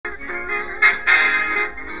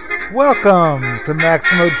Welcome to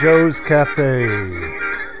Maximo Joe's Cafe,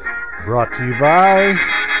 brought to you by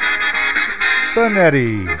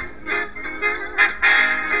Bonetti.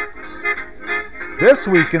 This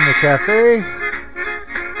week in the cafe,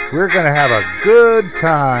 we're going to have a good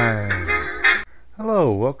time.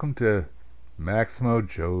 Hello, welcome to Maximo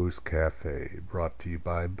Joe's Cafe, brought to you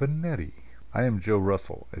by Bonetti. I am Joe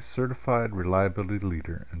Russell, a certified reliability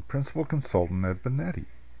leader and principal consultant at Bonetti.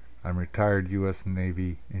 I'm a retired U.S.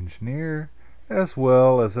 Navy engineer, as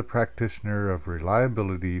well as a practitioner of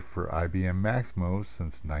reliability for IBM Maximo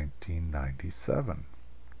since 1997.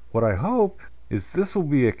 What I hope is this will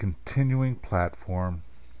be a continuing platform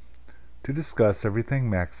to discuss everything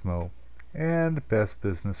Maximo and best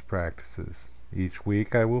business practices. Each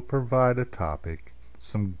week I will provide a topic,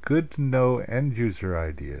 some good-to-know end-user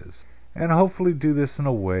ideas, and hopefully do this in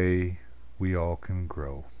a way we all can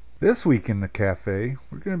grow. This week in the cafe,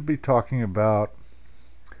 we're going to be talking about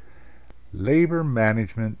labor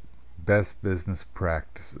management best business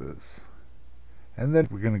practices. And then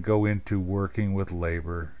we're going to go into working with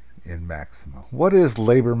labor in Maximo. What is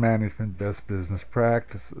labor management best business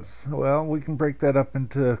practices? Well, we can break that up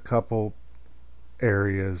into a couple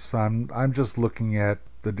areas. I'm just looking at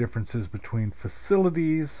the differences between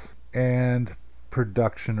facilities and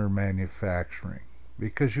production or manufacturing,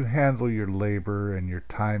 because you handle your labor and your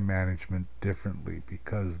time management differently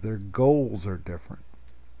because their goals are different.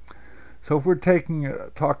 So if we're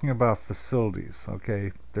talking about facilities,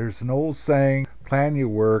 okay, there's an old saying, plan your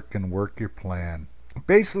work and work your plan.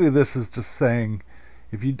 Basically, this is just saying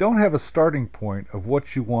if you don't have a starting point of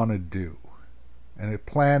what you want to do and a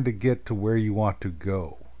plan to get to where you want to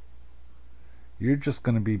go, you're just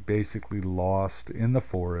going to be basically lost in the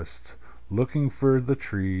forest looking for the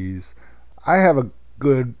trees. I have a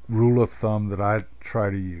good rule of thumb that I try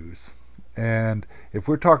to use, and if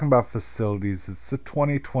we're talking about facilities, it's the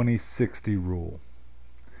 20-20-60 rule.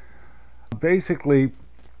 Basically,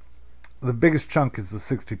 the biggest chunk is the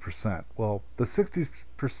 60%. Well, the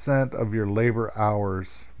 60% of your labor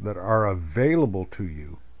hours that are available to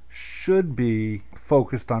you should be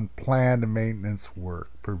focused on planned maintenance work,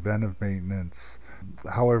 preventive maintenance,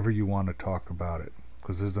 however you want to talk about it,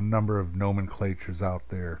 because there's a number of nomenclatures out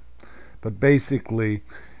there. But basically,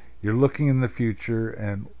 you're looking in the future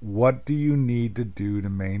and what do you need to do to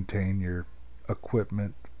maintain your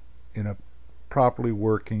equipment in a properly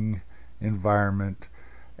working environment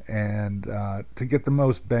and to get the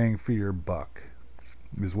most bang for your buck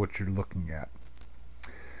is what you're looking at.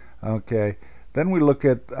 Okay, then we look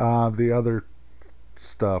at the other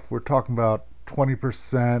stuff. We're talking about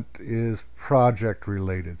 20% is project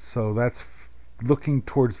related, so that's looking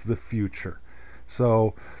towards the future.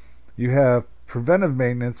 So you have preventive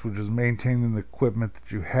maintenance, which is maintaining the equipment that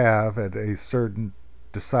you have at a certain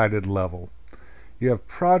decided level. You have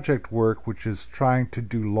project work, which is trying to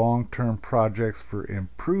do long-term projects for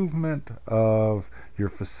improvement of your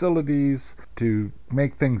facilities, to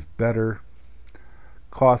make things better,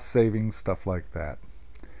 cost savings, stuff like that.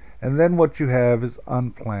 And then what you have is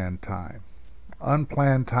unplanned time.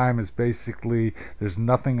 Unplanned time is basically there's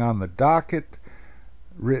nothing on the docket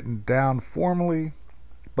written down formally,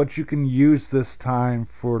 but you can use this time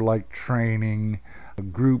for like training,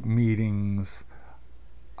 group meetings,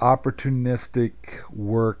 opportunistic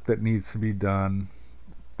work that needs to be done.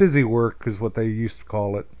 Busy work is what they used to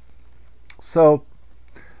call it. So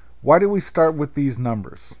why do we start with these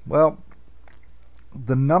numbers? Well,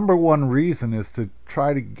 the number one reason is to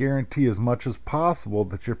try to guarantee as much as possible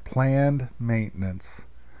that your planned maintenance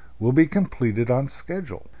will be completed on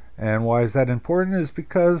schedule. And why is that important is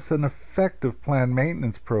because an effective planned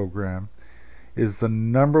maintenance program is the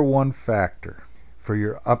number one factor for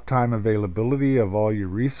your uptime availability of all your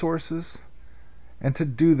resources, and to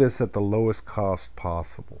do this at the lowest cost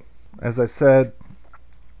possible. As I said,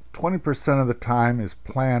 20% of the time is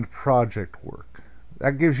planned project work.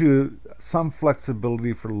 That gives you some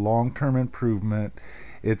flexibility for long-term improvement.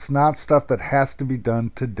 It's not stuff that has to be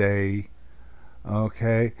done today,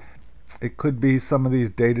 okay? It could be some of these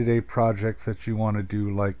day-to-day projects that you want to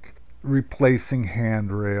do, like replacing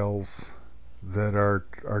handrails that are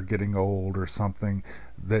getting old or something.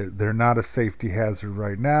 They're not a safety hazard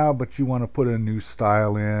right now, but you want to put a new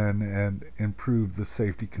style in and improve the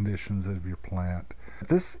safety conditions of your plant.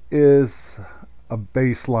 This is a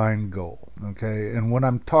baseline goal, okay? And when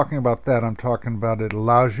I'm talking about that, I'm talking about it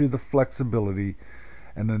allows you the flexibility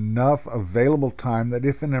and enough available time that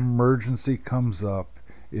if an emergency comes up,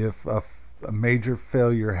 if a major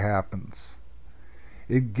failure happens,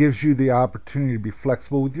 it gives you the opportunity to be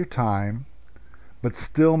flexible with your time, but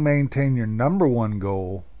still maintain your number one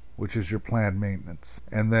goal, which is your planned maintenance,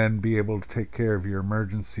 and then be able to take care of your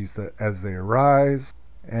emergencies as they arise.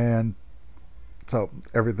 And so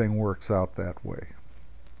everything works out that way.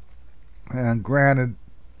 And granted,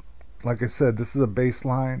 like I said, this is a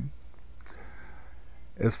baseline.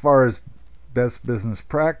 As far as best business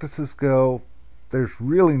practices go, there's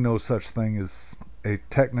really no such thing as a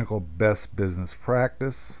technical best business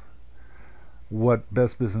practice. What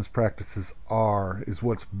best business practices are is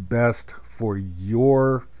what's best for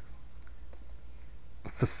your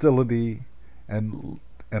facility and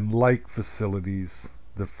like facilities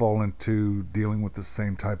that fall into dealing with the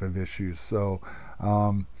same type of issues. So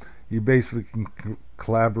you basically can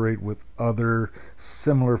collaborate with other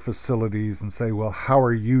similar facilities and say, well, how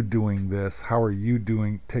are you doing this? How are you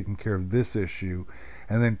taking care of this issue?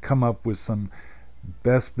 And then come up with some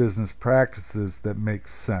best business practices that make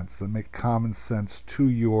sense, that make common sense to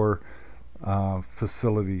your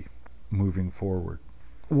facility moving forward.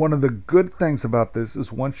 One of the good things about this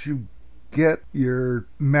is once you get your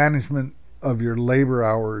management of your labor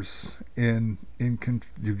hours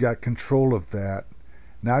you've got control of that.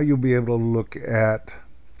 Now you'll be able to look at,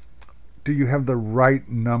 do you have the right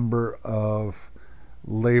number of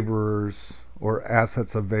laborers or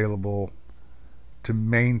assets available to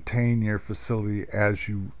maintain your facility as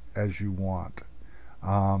you want.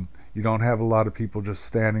 You don't have a lot of people just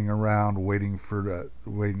standing around waiting for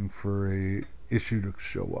a issue to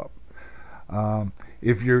show up.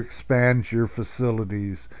 If you expand your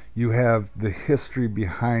facilities, you have the history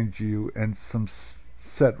behind you and some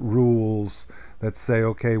set rules that say,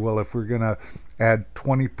 okay, well, if we're going to add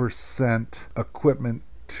 20% equipment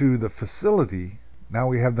to the facility, now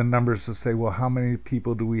we have the numbers to say, well, how many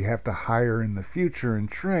people do we have to hire in the future and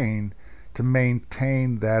train to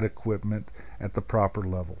maintain that equipment at the proper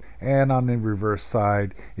level? And on the reverse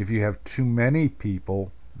side, if you have too many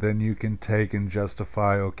people, then you can take and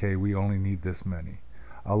justify, okay, we only need this many.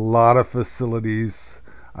 A lot of facilities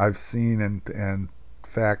I've seen and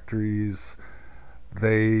factories,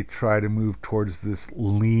 they try to move towards this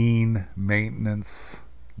lean maintenance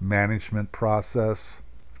management process.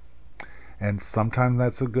 And sometimes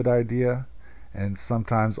that's a good idea, and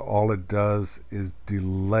sometimes all it does is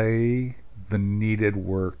delay the needed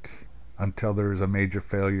work until there is a major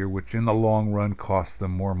failure, which in the long run costs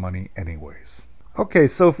them more money anyways. Okay,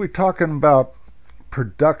 so if we're talking about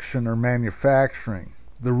production or manufacturing,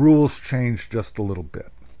 the rules change just a little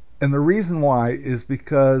bit. And the reason why is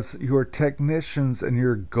because your technicians and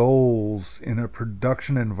your goals in a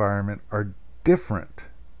production environment are different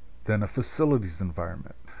than a facilities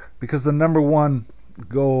environment. Because the number one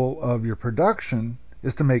goal of your production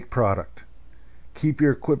is to make product. Keep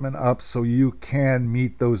your equipment up so you can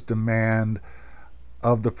meet those demand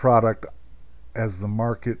of the product as the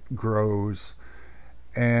market grows.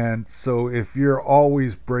 And so if you're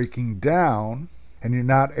always breaking down and you're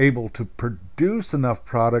not able to produce enough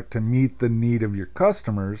product to meet the need of your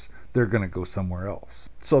customers, they're going to go somewhere else.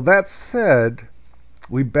 So that said,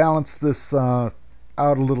 we balance this out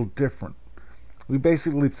a little different. We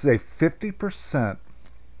basically say 50%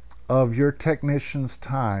 of your technician's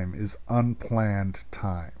time is unplanned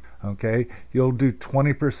time. Okay, you'll do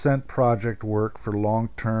 20% project work for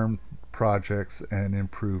long-term projects and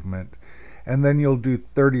improvement, and then you'll do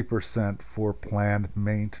 30% for planned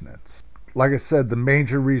maintenance. Like I said, the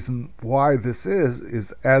major reason why this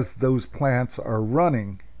is as those plants are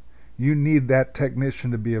running, you need that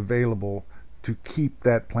technician to be available to keep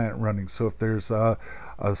that plant running. So if there's a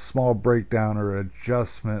small breakdown or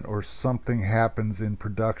adjustment or something happens in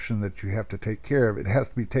production that you have to take care of, it has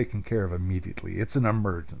to be taken care of immediately. It's an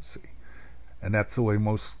emergency. And that's the way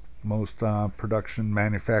most production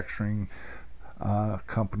manufacturing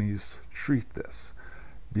companies treat this,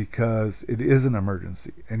 because it is an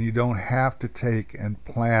emergency and you don't have to take and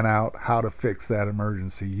plan out how to fix that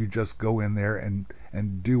emergency. You just go in there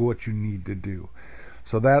and do what you need to do.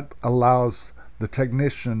 So that allows the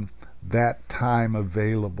technician that time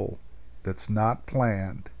available that's not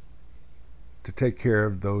planned to take care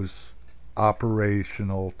of those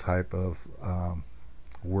operational type of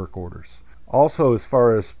work orders. Also, as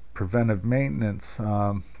far as preventive maintenance,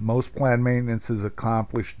 most planned maintenance is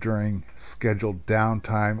accomplished during scheduled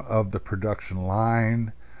downtime of the production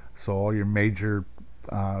line. So all your major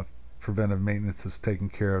preventive maintenance is taken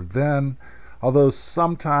care of then. Although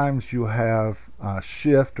sometimes you have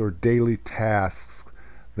shift or daily tasks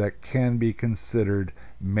that can be considered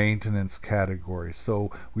maintenance categories.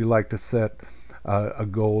 So we like to set a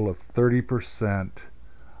goal of 30%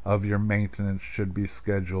 of your maintenance should be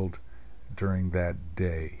scheduled during that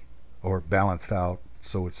day, or balanced out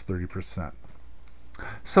so it's 30%.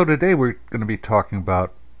 So today we're going to be talking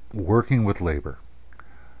about working with labor.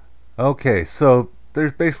 Okay, so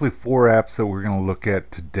there's basically four apps that we're going to look at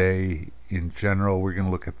today. In general, we're going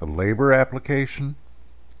to look at the labor application,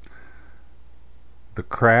 the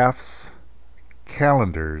crafts,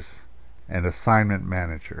 calendars, and assignment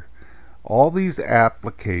manager. All these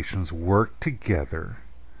applications work together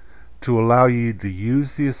to allow you to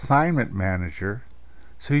use the assignment manager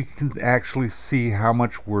so you can actually see how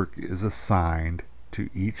much work is assigned to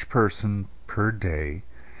each person per day,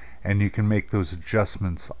 and you can make those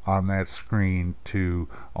adjustments on that screen to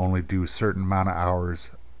only do a certain amount of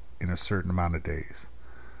hours in a certain amount of days.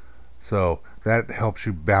 So that helps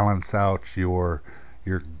you balance out your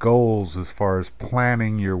goals as far as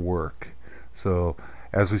planning your work. So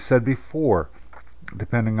as we said before,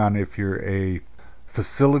 depending on if you're a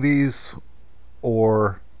facilities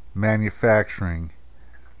or manufacturing,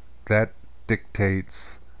 that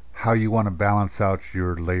dictates how you want to balance out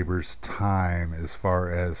your labor's time as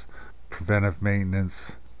far as preventive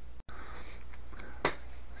maintenance.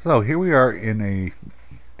 So here we are in a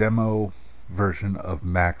demo version of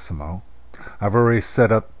Maximo. I've already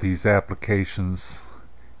set up these applications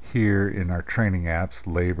here in our training apps: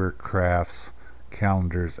 labor, crafts,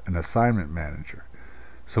 calendars, and assignment manager.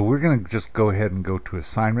 So we're going to just go ahead and go to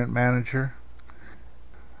assignment manager.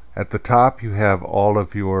 At the top you have all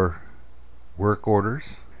of your work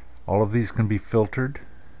orders. All of these can be filtered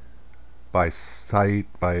by site,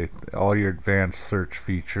 by all your advanced search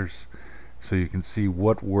features, so you can see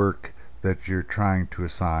what work that you're trying to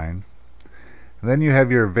assign. And then you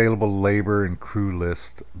have your available labor and crew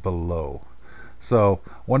list below. So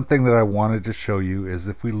one thing that I wanted to show you is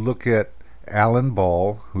if we look at Alan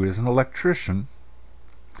Ball, who is an electrician,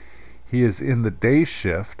 he is in the day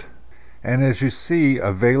shift, and as you see,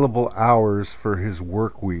 available hours for his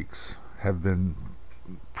work weeks have been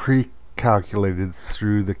pre-calculated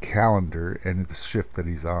through the calendar and the shift that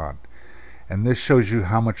he's on. And this shows you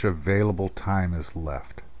how much available time is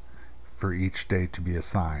left for each day to be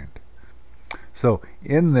assigned. So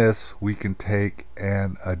in this, we can take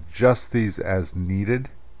and adjust these as needed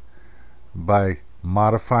by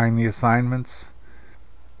modifying the assignments.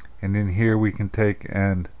 And in here we can take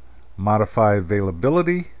and modify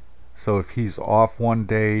availability. So if he's off one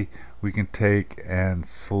day, we can take and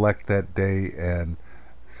select that day and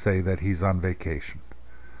say that he's on vacation,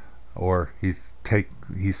 or he's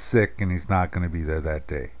sick and he's not going to be there that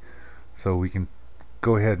day. So we can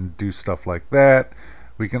go ahead and do stuff like that.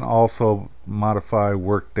 We can also modify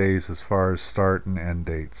work days as far as start and end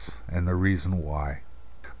dates and the reason why.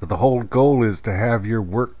 But the whole goal is to have your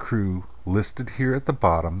work crew listed here at the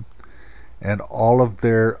bottom and all of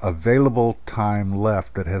their available time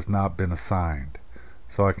left that has not been assigned.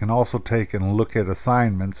 So I can also take and look at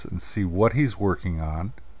assignments and see what he's working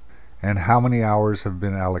on and how many hours have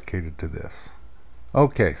been allocated to this.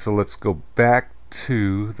 Okay, so let's go back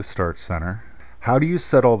to the Start Center. How do you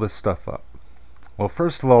set all this stuff up? Well,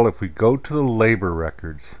 first of all, if we go to the labor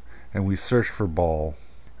records and we search for Ball,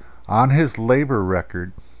 on his labor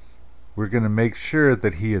record, we're going to make sure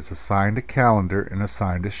that he is assigned a calendar and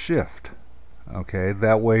assigned a shift. Okay,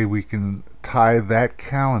 that way we can tie that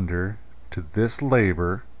calendar to this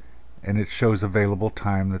labor, and it shows available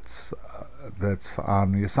time that's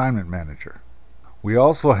on the assignment manager. We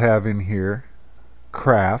also have in here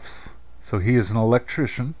crafts. So he is an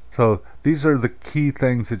electrician. So these are the key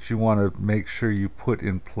things that you want to make sure you put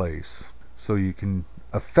in place so you can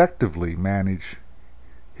effectively manage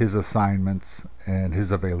his assignments and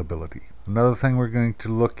his availability. Another thing we're going to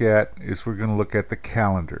look at is we're going to look at the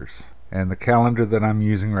calendars. And the calendar that I'm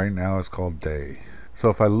using right now is called Day. So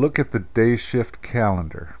if I look at the day shift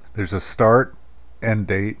calendar, there's a start, end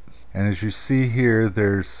date, and as you see here,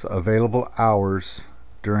 there's available hours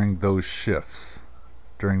during those shifts,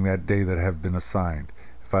 during that day that have been assigned.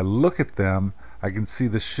 If I look at them, I can see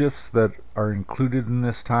the shifts that are included in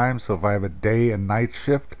this time. So if I have a day and night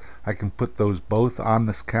shift, I can put those both on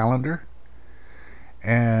this calendar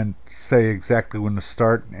and say exactly when the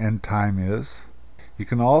start and end time is. You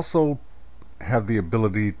can also have the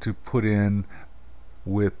ability to put in,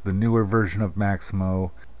 with the newer version of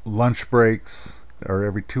Maximo, lunch breaks, or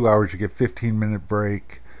every 2 hours you get 15-minute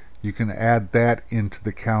break. You can add that into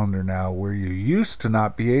the calendar now, where you used to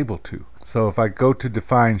not be able to. So if I go to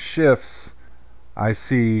define shifts, I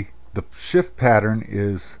see the shift pattern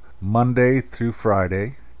is Monday through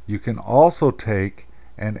Friday. You can also take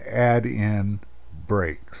and add in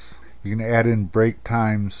breaks. You can add in break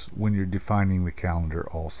times when you're defining the calendar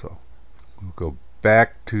also. We'll go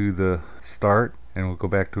back to the start and we'll go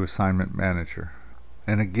back to assignment manager.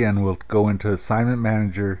 And again, we'll go into assignment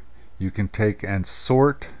manager. You can take and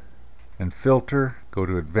sort and filter, go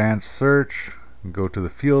to advanced search, and go to the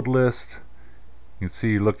field list, You can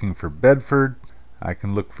see looking for Bedford. I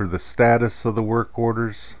can look for the status of the work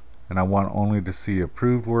orders, and I want only to see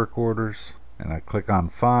approved work orders, and I click on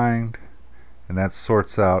Find, and that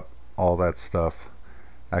sorts out all that stuff.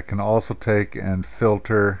 I can also take and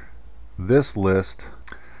filter this list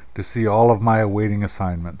to see all of my awaiting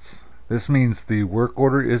assignments. This means the work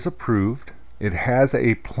order is approved. It has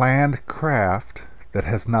a planned craft that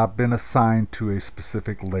has not been assigned to a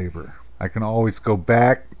specific labor. I can always go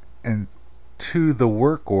back and to the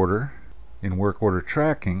work order in work order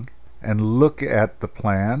tracking and look at the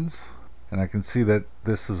plans, and I can see that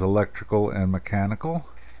this is electrical and mechanical.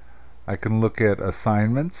 I can look at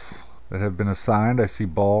assignments that have been assigned. I see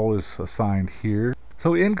ball is assigned here.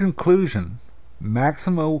 So in conclusion,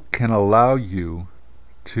 Maximo can allow you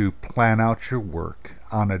to plan out your work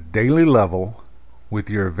on a daily level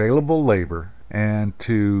with your available labor and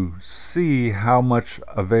to see how much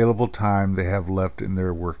available time they have left in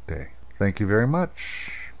their workday. Thank you very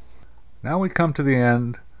much. Now we come to the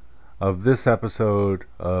end of this episode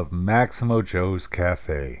of Maximo Joe's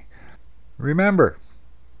Cafe. Remember,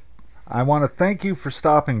 I want to thank you for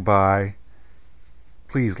stopping by.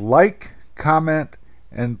 Please like, comment,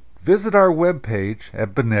 and visit our webpage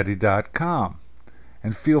at Bonetti.com.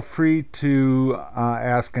 And feel free to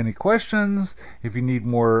ask any questions. If you need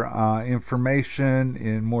more information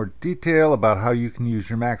in more detail about how you can use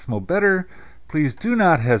your Maximo better, please do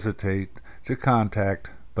not hesitate to contact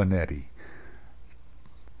Bonetti.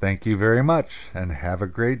 Thank you very much, and have a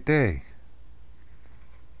great day.